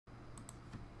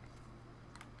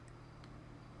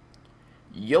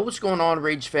Yo, what's going on,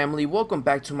 Rage family? Welcome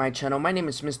back to my channel. My name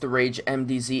is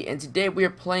MrRageMDz, and today we are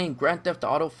playing Grand Theft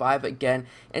Auto 5 again.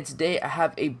 And today I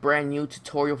have a brand new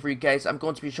tutorial for you guys. I'm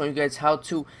going to be showing you guys how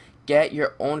to get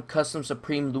your own custom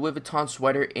Supreme Louis Vuitton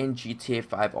sweater in GTA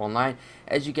 5 Online.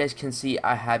 As you guys can see,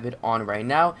 I have it on right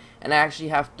now, and I actually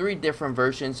have 3 different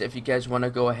versions. If you guys want to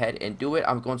go ahead and do it,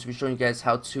 I'm going to be showing you guys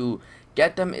how to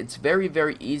get them. It's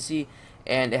very easy,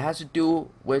 and it has to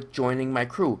do with joining my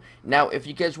crew. Now, if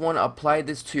you guys want to apply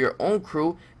this to your own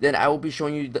crew, then I will be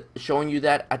showing you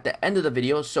that at the end of the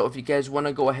video. So if you guys want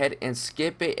to go ahead and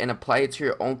skip it and apply it to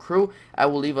your own crew, I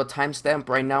will leave a timestamp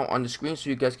right now on the screen so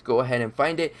you guys can go ahead and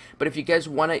find it. But if you guys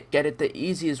want to get it the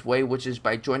easiest way, which is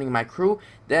by joining my crew,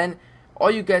 then all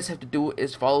you guys have to do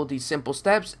is follow these simple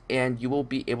steps, and you will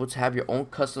be able to have your own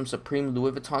custom Supreme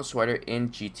Louis Vuitton sweater in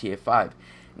GTA 5.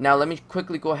 Now let me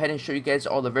quickly go ahead and show you guys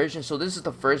all the versions. So this is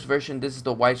the first version. This is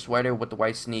the white sweater with the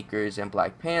white sneakers and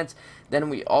black pants. Then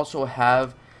we also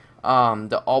have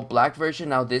the all black version.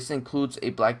 Now this includes a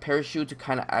black parachute to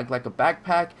kind of act like a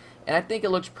backpack, and I think it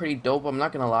looks pretty dope, I'm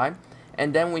not gonna lie.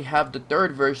 And then we have the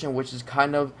third version, which is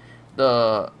kind of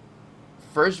the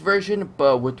first version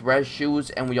but with red shoes,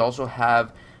 and we also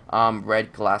have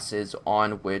red glasses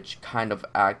on, which kind of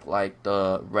act like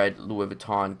the red Louis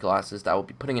Vuitton glasses that I will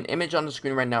be putting an image on the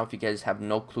screen right now if you guys have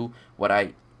no clue what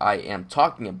I am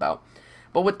talking about.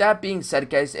 But with that being said,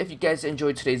 guys, if you guys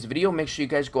enjoyed today's video, make sure you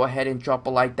guys go ahead and drop a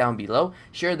like down below.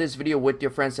 Share this video with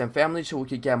your friends and family so we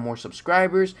could get more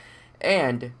subscribers,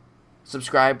 and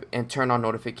subscribe and turn on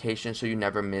notifications so you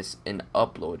never miss an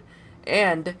upload.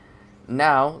 And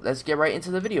now let's get right into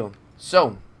the video.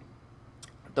 So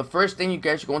the first thing you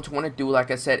guys are going to want to do, like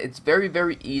I said, it's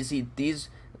very easy.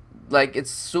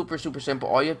 It's super simple.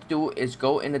 All you have to do is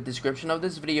go in the description of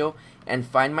this video and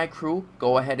find my crew,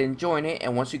 go ahead and join it,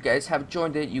 and once you guys have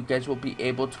joined it, you guys will be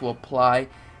able to apply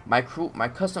my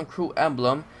custom crew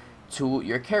emblem to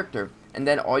your character. And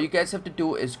then all you guys have to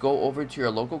do is go over to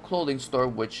your local clothing store,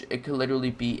 which it could literally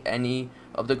be any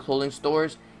of the clothing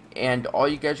stores, and all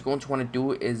you guys are going to want to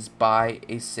do is buy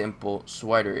a simple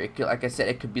sweater. It could, like I said,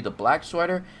 it could be the black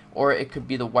sweater or it could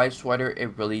be the white sweater.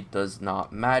 It really does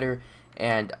not matter.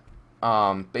 And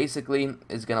basically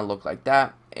it's gonna look like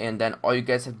that, and then all you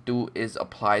guys have to do is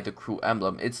apply the crew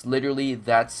emblem. It's literally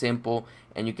that simple,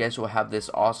 and you guys will have this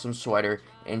awesome sweater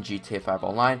in GTA 5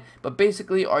 Online. But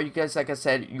basically, all you guys, like I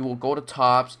said, you will go to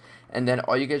tops, and then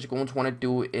all you guys are going to want to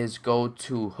do is go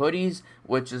to hoodies,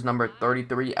 which is number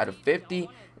 33 out of 50.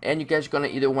 And you guys are going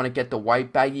to either want to get the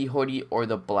white baggy hoodie or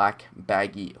the black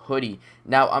baggy hoodie.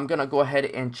 Now, I'm going to go ahead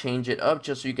and change it up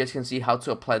just so you guys can see how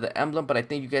to apply the emblem. But I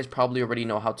think you guys probably already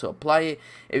know how to apply it.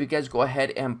 If you guys go ahead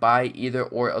and buy either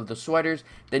or of the sweaters,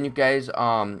 then you guys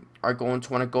are going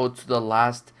to want to go to the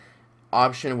last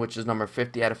option, which is number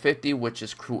 50 out of 50, which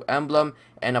is crew emblem,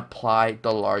 and apply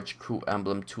the large crew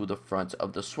emblem to the front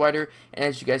of the sweater. And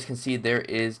as you guys can see, there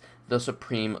is the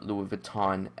Supreme Louis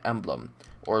Vuitton emblem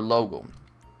or logo.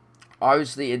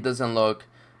 Obviously it doesn't look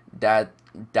that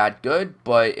good,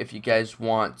 but if you guys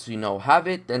want to, you know, have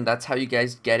it, then that's how you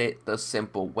guys get it the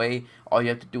simple way. All you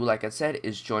have to do, like I said,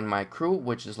 is join my crew,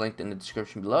 which is linked in the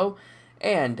description below,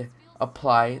 and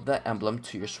apply the emblem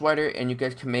to your sweater. And you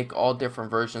guys can make all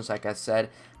different versions. Like I said,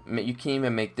 you can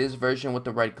even make this version with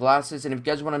the red glasses. And if you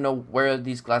guys want to know where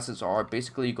these glasses are,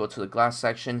 basically you go to the glass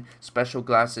section, special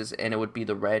glasses, and it would be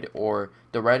the red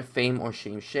fame or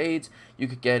shame shades. You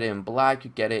could get it in black,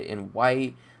 you get it in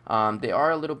white. They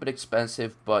are a little bit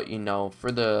expensive, but you know,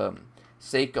 for the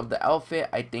sake of the outfit,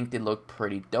 I think they look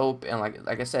pretty dope. And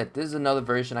like I said, this is another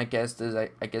version. I guess this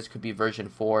I guess could be version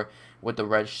 4 with the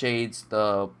red shades,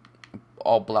 the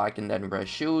all black, and then red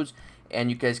shoes. And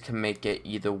you guys can make it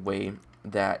either way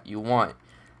that you want.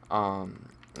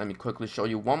 Let me quickly show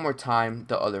you one more time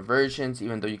the other versions,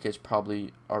 even though you guys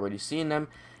probably already seen them.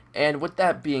 And with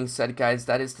that being said, guys,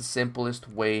 that is the simplest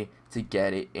way to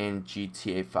get it in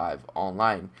GTA 5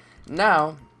 Online.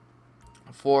 Now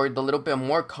for the little bit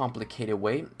more complicated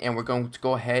way, and we're going to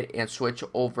go ahead and switch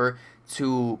over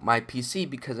to my PC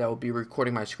because I will be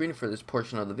recording my screen for this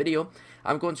portion of the video.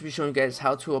 I'm going to be showing you guys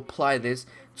how to apply this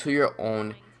to your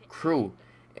own crew.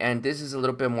 And this is a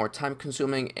little bit more time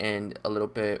consuming and a little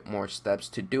bit more steps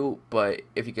to do, but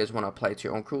if you guys want to apply it to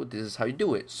your own crew, this is how you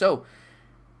do it. So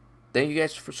thank you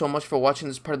guys so much for watching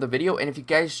this part of the video. And if you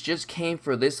guys just came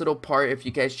for this little part, if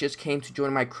you guys just came to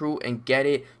join my crew and get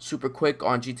it super quick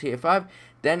on GTA 5,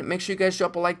 then make sure you guys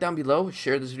drop a like down below,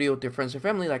 share this video with your friends and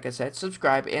family, like I said,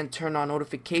 subscribe, and turn on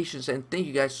notifications. And thank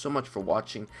you guys so much for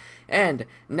watching. And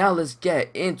now let's get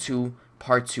into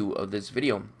part 2 of this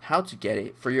video, how to get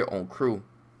it for your own crew.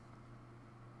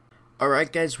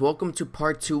 Alright guys, welcome to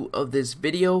part 2 of this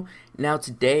video. Now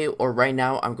today, or right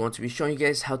now, I'm going to be showing you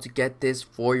guys how to get this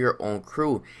for your own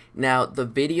crew. Now the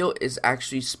video is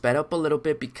actually sped up a little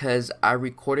bit because I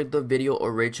recorded the video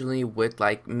originally with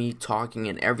like me talking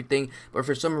and everything, but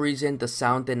for some reason the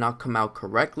sound did not come out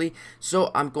correctly.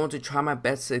 So I'm going to try my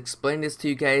best to explain this to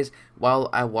you guys while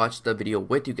I watch the video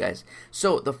with you guys.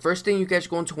 So the first thing you guys are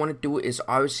going to want to do is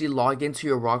obviously log into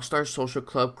your Rockstar Social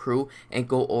Club crew and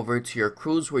go over to your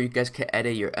crews where you guys can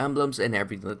edit your emblems and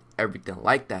everything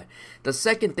like that. The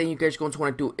second thing you guys are going to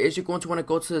want to do is you're going to want to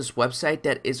go to this website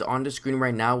that is on the screen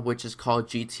right now, which is called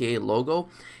GTA Logo,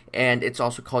 and it's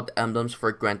also called Emblems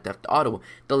for Grand Theft Auto.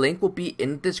 The link will be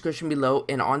in the description below,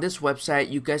 and on this website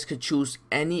you guys could choose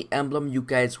any emblem you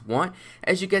guys want.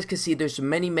 As you guys can see, there's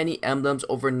many emblems,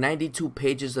 over 92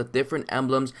 pages of different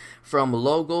emblems, from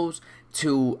logos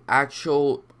to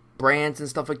actual brands and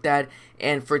stuff like that.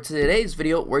 And for today's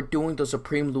video, we're doing the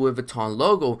Supreme Louis Vuitton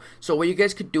logo. So what you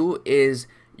guys could do is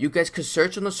you guys could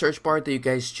search on the search bar that you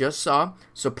guys just saw,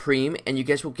 Supreme, and you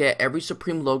guys will get every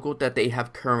Supreme logo that they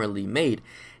have currently made.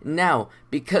 Now,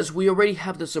 because we already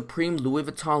have the Supreme Louis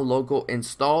Vuitton logo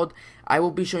installed, I will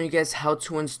be showing you guys how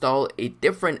to install a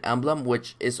different emblem,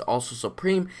 which is also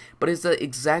Supreme, but it's the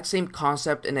exact same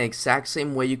concept and the exact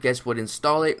same way you guys would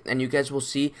install it, and you guys will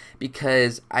see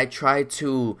because I tried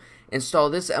to install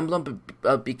this emblem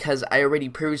because I already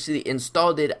previously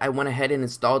installed it. I went ahead and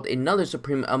installed another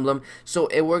Supreme emblem, so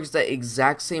it works the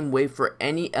exact same way for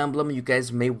any emblem you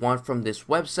guys may want from this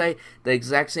website. The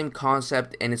exact same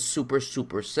concept, and it's super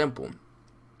simple.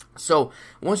 So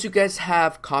once you guys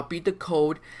have copied the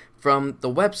code from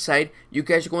the website, you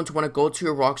guys are going to want to go to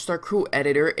your Rockstar Crew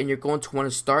editor, and you're going to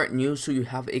want to start new so you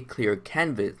have a clear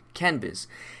canvas.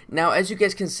 Now, as you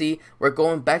guys can see, we're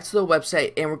going back to the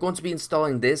website and we're going to be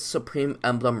installing this Supreme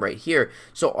emblem right here.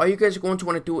 So all you guys are going to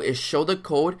want to do is show the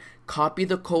code, copy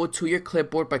the code to your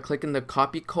clipboard by clicking the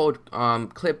copy code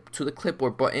clip to the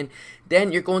clipboard button.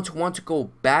 Then you're going to want to go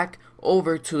back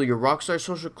over to your Rockstar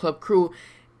Social Club crew.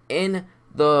 In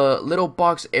the little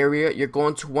box area, you're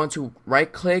going to want to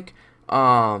right click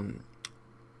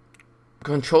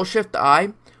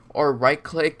CTRL+SHIFT+I, or right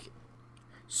click.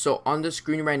 So on the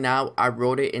screen right now, I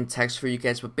wrote it in text for you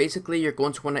guys, but basically you're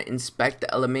going to want to inspect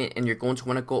the element and you're going to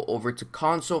want to go over to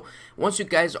console. Once you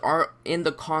guys are in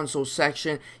the console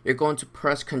section, you're going to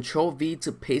press CTRL V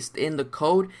to paste in the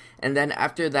code, and then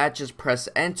after that just press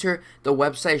enter. The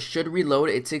website should reload.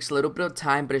 It takes a little bit of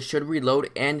time, but it should reload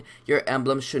and your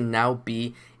emblem should now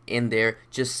be in there.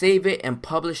 Just save it and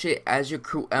publish it as your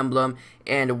crew emblem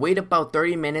and wait about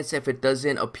 30 minutes if it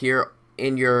doesn't appear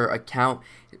in your account.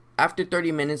 After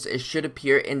 30 minutes it should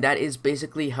appear, and that is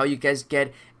basically how you guys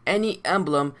get any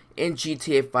emblem in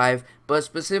GTA 5, but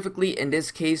specifically in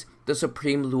this case the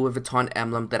Supreme Louis Vuitton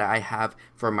emblem that I have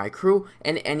for my crew,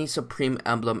 and any Supreme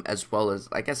emblem as well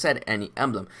as, like I said, any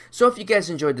emblem. So if you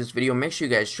guys enjoyed this video, make sure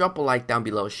you guys drop a like down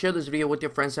below, share this video with your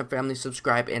friends and family,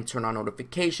 subscribe and turn on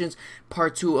notifications.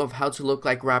 Part 2 of how to look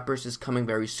like rappers is coming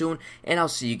very soon, and I'll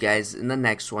see you guys in the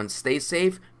next one. Stay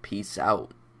safe, peace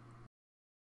out.